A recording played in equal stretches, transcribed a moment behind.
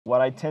What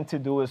I tend to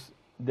do is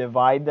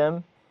divide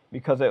them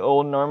because it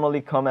will normally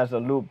come as a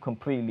loop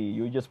completely.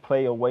 You just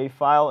play a WAV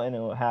file and it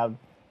will have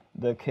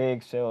the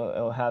kicks,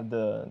 it'll have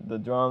the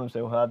drums,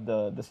 it'll have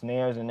the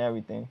snares and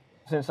everything.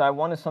 Since I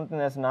wanted something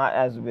that's not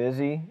as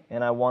busy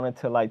and I wanted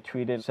to like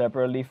treat it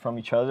separately from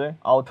each other,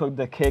 I'll put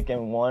the kick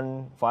in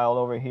one file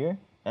over here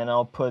and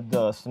I'll put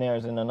the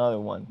snares in another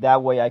one.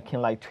 That way I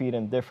can like treat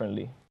them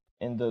differently.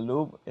 In the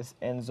loop, it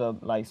ends up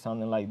like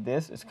sounding like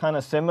this. It's kind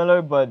of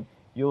similar, but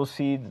you'll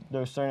see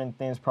there's certain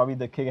things. Probably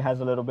the kick has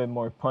a little bit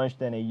more punch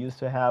than it used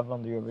to have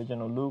on the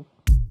original loop.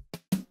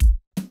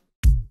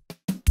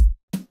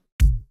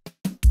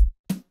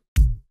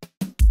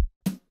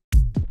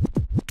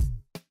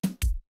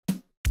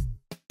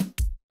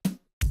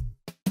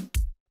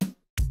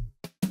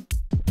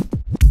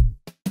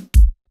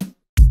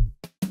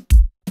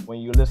 When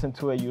you listen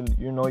to it,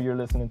 you know you're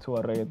listening to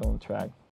a reggaeton track.